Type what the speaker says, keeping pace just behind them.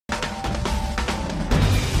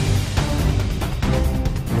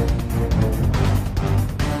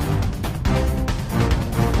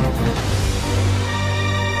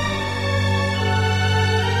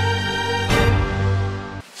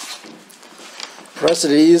press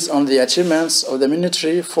release on the achievements of the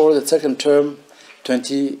military for the second term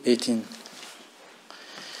 2018.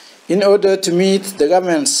 In order to meet the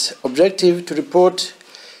government's objective to report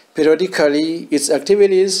periodically its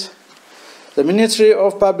activities, the Ministry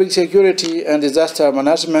of Public Security and Disaster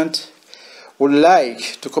Management would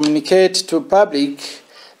like to communicate to the public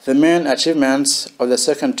the main achievements of the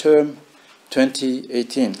second term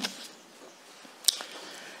 2018.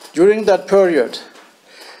 During that period,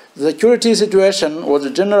 the security situation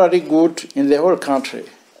was generally good in the whole country.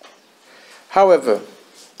 However,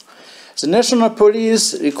 the National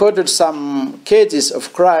Police recorded some cases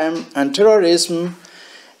of crime and terrorism,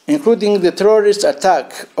 including the terrorist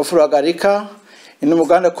attack of Rugarika in the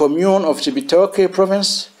Muganda commune of Cibitoke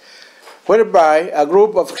province, whereby a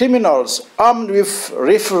group of criminals armed with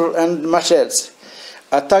rifles and machetes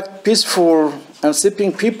attacked peaceful and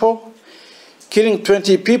sleeping people, killing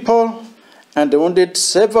 20 people and wounded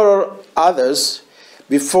several others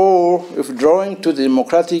before withdrawing to the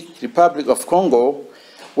Democratic Republic of Congo,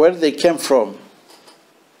 where they came from.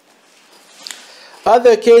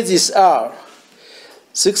 Other cases are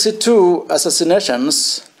 62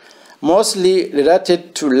 assassinations, mostly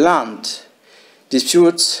related to land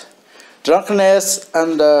disputes, drunkenness,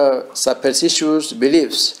 and superstitious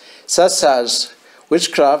beliefs, such as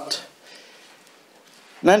witchcraft,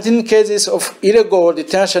 19 cases of illegal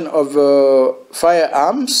detention of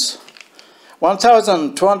firearms,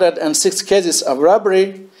 1,206 cases of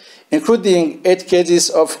robbery, including 8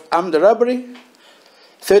 cases of armed robbery,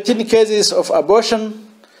 13 cases of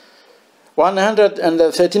abortion,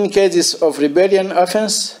 113 cases of rebellion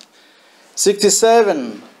offense,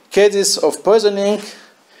 67 cases of poisoning,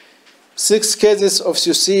 6 cases of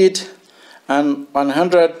suicide, and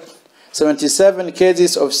 177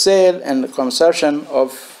 cases of sale and consumption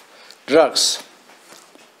of drugs.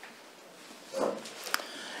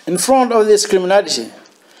 In front of this criminality,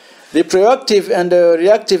 the proactive and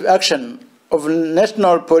reactive action of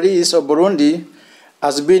National Police of Burundi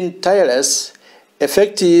has been tireless,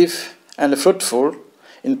 effective, and fruitful,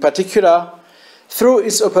 in particular through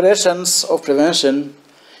its operations of prevention,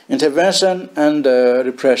 intervention, and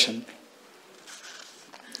repression.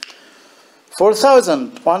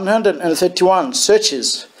 4,131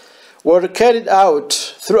 searches were carried out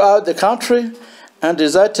throughout the country and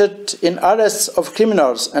resulted in arrests of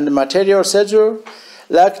criminals and material seizure,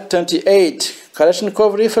 like 28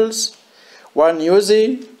 Kalashnikov rifles, 1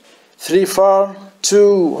 Uzi, 3 FAR,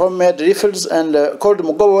 2 homemade rifles and called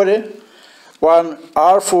Mugobore, 1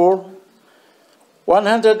 R4,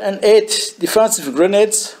 108 defensive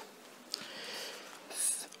grenades,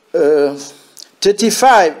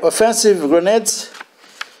 35 offensive grenades,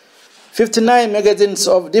 59 magazines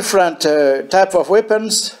of different type of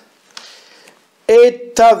weapons,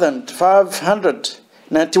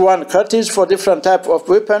 8,591 cartridges for different type of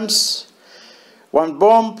weapons, 1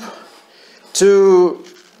 bomb, 2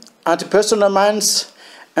 anti-personnel mines,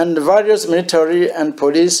 and various military and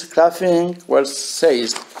police clothing were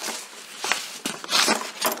seized.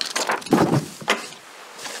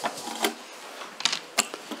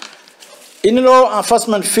 In law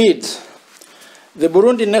enforcement field, the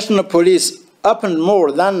Burundi National Police opened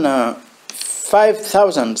more than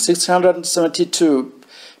 5,672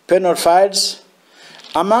 penal files,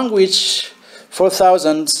 among which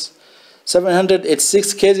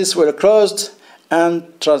 4,786 cases were closed and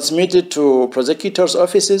transmitted to prosecutors'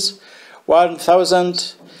 offices,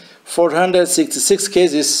 1,466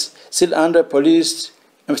 cases still under police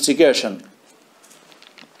investigation.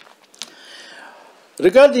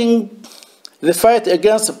 Regarding the fight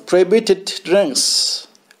against prohibited drinks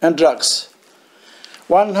and drugs,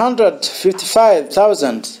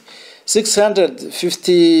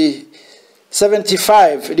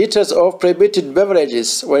 155,675 liters of prohibited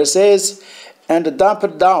beverages were seized and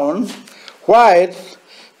dumped down, while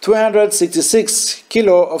 266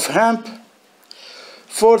 kilos of hemp,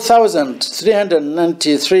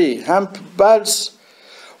 4,393 hemp bulbs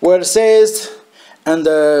were seized, and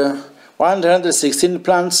 116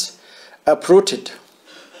 plants uprooted.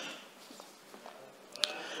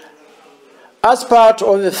 As part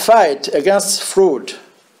of the fight against fraud,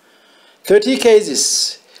 30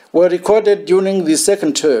 cases were recorded during the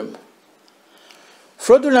second term.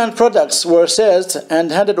 Fraudulent products were seized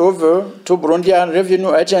and handed over to Burundian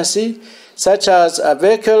Revenue Agency, such as a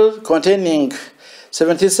vehicle containing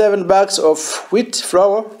 77 bags of wheat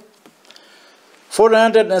flour,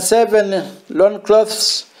 407 lawn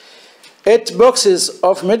cloths, 8 boxes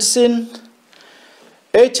of medicine,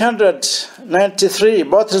 893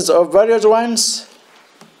 bottles of various wines,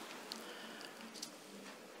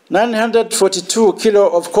 942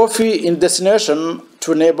 kilos of coffee in destination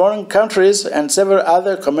to neighboring countries and several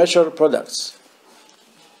other commercial products.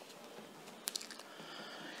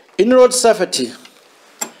 In road safety,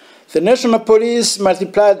 the National Police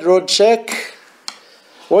multiplied road check,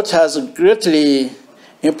 which has greatly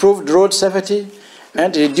improved road safety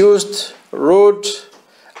and reduced road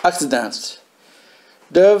accidents,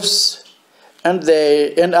 deaths, and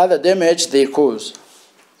other damage they cause.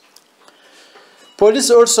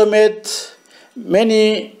 Police also made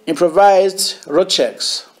many improvised road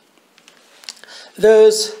checks.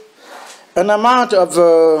 There's an amount of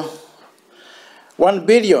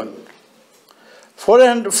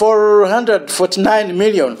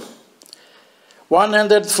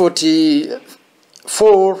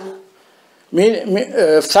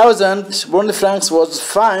Burundi francs was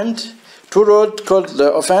fined to road called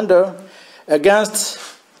the offender against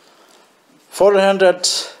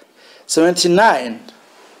 479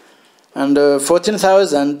 and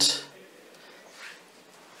 14,000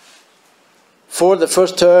 for the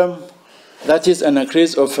first term. That is an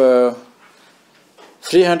increase of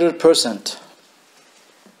 300%.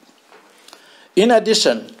 In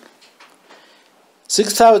addition,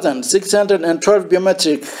 6,612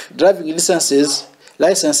 biometric driving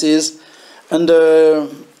licenses and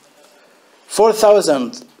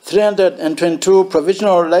 4,322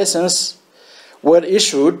 provisional licenses were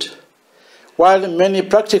issued, while many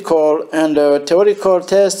practical and theoretical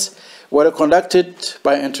tests were conducted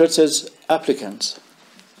by interested applicants.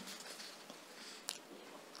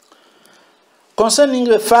 Concerning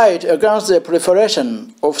the fight against the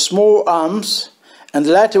proliferation of small arms and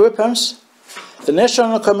light weapons, the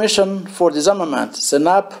National Commission for Disarmament,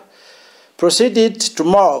 (CENAP), proceeded to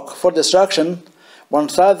mark for destruction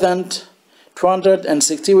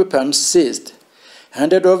 1,260 weapons seized,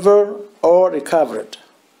 handed over, or recovered.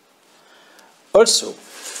 Also,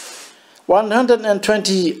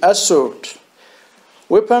 120 assault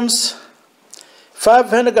weapons, 5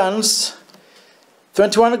 handguns,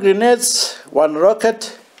 21 grenades, 1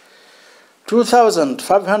 rocket,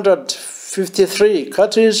 2,553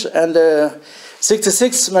 cartridges, and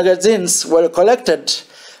 66 magazines were collected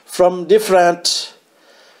from different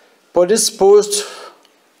police posts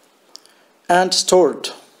and stored.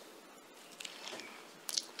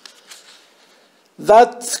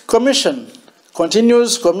 That commission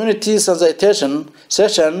continues community sensitization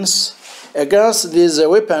sessions against these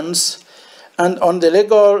weapons and on the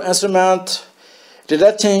legal instrument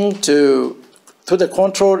relating to the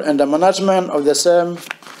control and the management of the same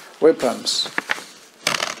weapons.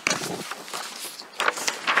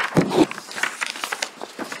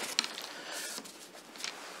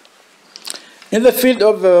 In the field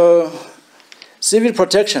of civil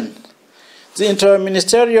protection, the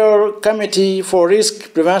Interministerial Committee for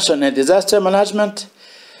Risk Prevention and Disaster Management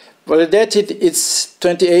validated its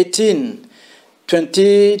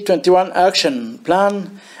 2018-2021 action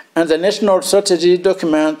plan and the National Strategy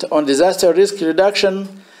Document on Disaster Risk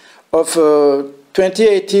Reduction of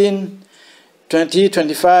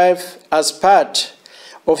 2018-2025 as part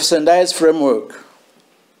of Sendai's framework.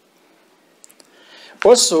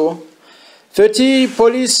 Also, 30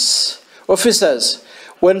 police officers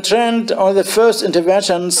were trained on the first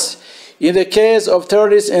interventions in the case of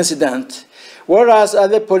terrorist incident, whereas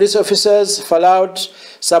other police officers followed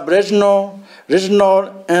sub-regional,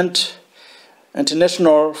 regional, and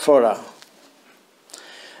international fora.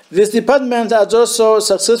 This department has also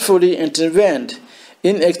successfully intervened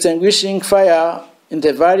in extinguishing fire in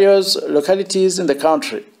the various localities in the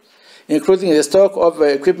country, including the stock of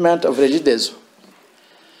equipment of Regideso.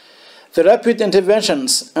 The rapid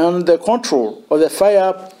interventions and the control of the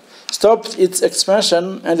fire stopped its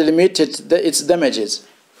expansion and limited its damages.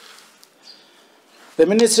 The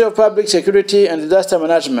Ministry of Public Security and Disaster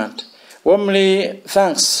Management warmly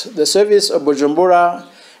thanks the service of Bujumbura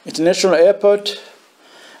International Airport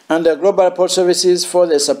and the Global Port Services for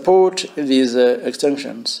their support in these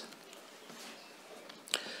extinctions.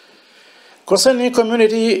 Concerning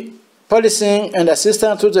community policing and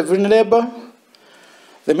assistance to the vulnerable,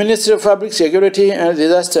 the Ministry of Public Security and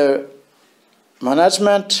Disaster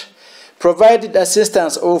Management provided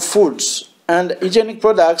assistance of foods and hygienic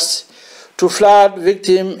products to flood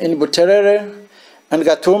victims in Buterere and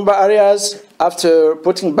Gatumba areas after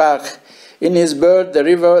putting back in his bird the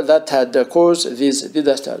river that had caused these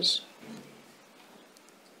disasters.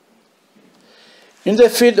 In the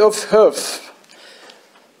field of health,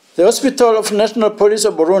 the Hospital of National Police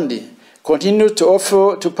of Burundi continues to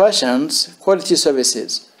offer to patients quality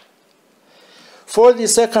services. For the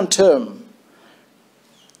second term,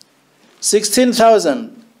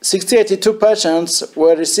 16,682 patients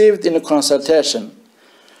were received in consultation.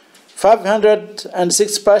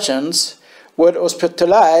 506 patients were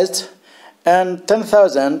hospitalized and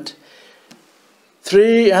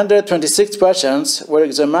 10,326 patients were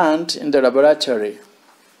examined in the laboratory.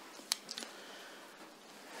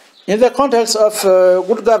 In the context of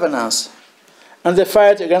good governance and the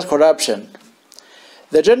fight against corruption,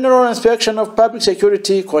 the General Inspection of Public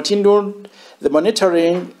Security continued the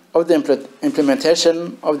monitoring of the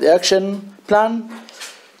implementation of the action plan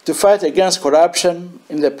to fight against corruption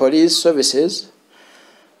in the police services,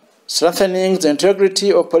 strengthening the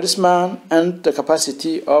integrity of policemen and the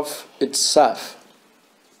capacity of its staff.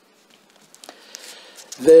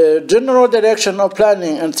 The General Direction of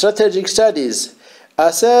Planning and Strategic Studies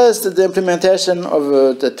assessed the implementation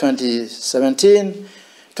of the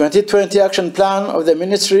 2017-2020 action plan of the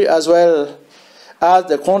Ministry, as well as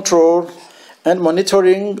the control and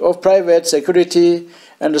monitoring of private security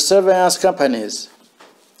and surveillance companies.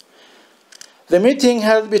 The meeting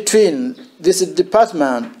held between this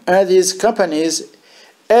department and these companies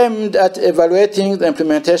aimed at evaluating the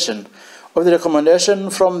implementation of the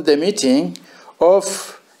recommendation from the meeting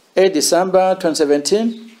of 8 December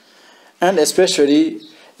 2017, and especially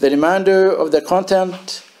the remainder of the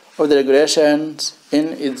content of the regulations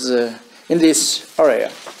in this area.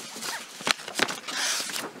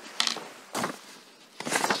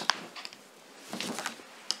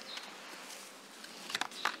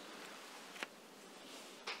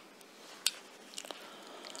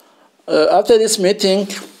 After this meeting,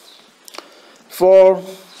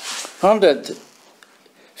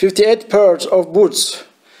 458 pairs of boots,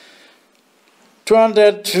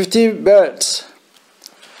 250 belts,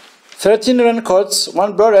 13 raincoats,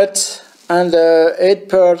 1 beret, and 8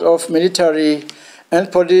 pairs of military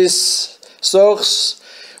and police socks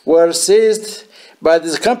were seized by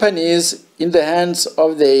these companies in the hands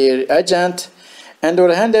of their agent and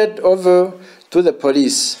were handed over to the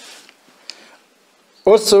police.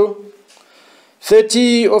 Also,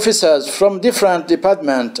 30 officers from different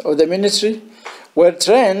departments of the ministry were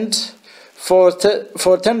trained for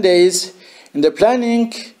 10 days in the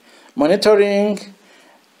planning, monitoring,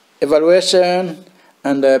 evaluation,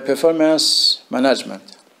 and performance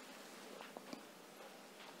management.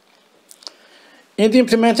 In the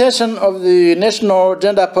implementation of the national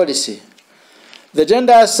gender policy, the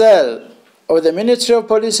gender cell of the Ministry of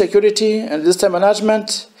Police Security and Disaster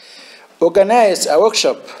Management organized a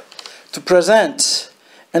workshop to present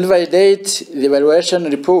and validate the evaluation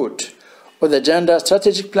report of the Gender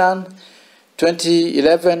Strategic Plan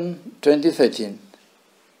 2011-2013.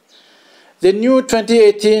 The new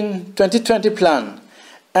 2018-2020 plan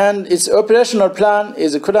and its operational plan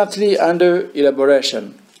is currently under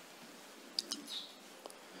elaboration.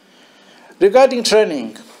 Regarding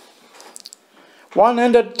training,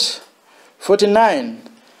 149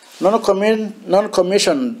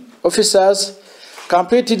 non-commissioned officers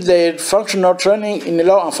completed their functional training in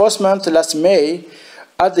law enforcement last May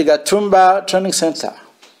at the Gatumba Training Center.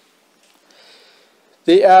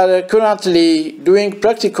 They are currently doing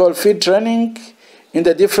practical field training in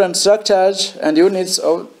the different structures and units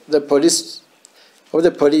of the police.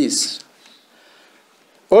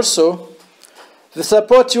 Also, the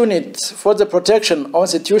Support Unit for the Protection of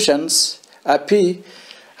Institutions, AP,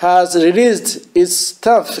 has released its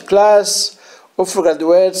 10th class of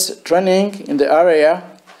graduates training in the area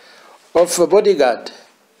of bodyguard,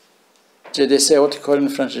 GDC, what you call in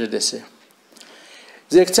French GDC.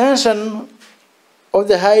 The extension of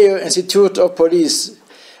the Higher Institute of Police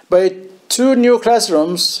by 2 new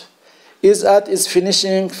classrooms is at its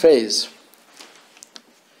finishing phase.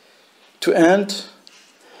 To end,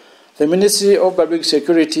 the Ministry of Public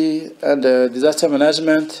Security and Disaster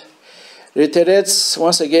Management reiterates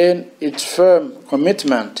once again its firm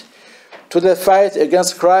commitment to the fight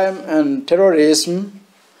against crime and terrorism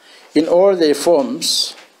in all their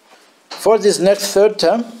forms. For this next third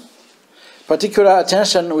term, particular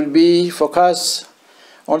attention will be focused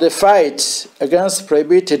on the fight against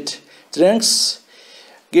prohibited drinks,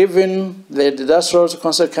 given the disastrous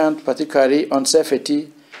consequence, particularly on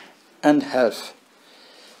safety and health.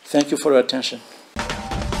 Thank you for your attention.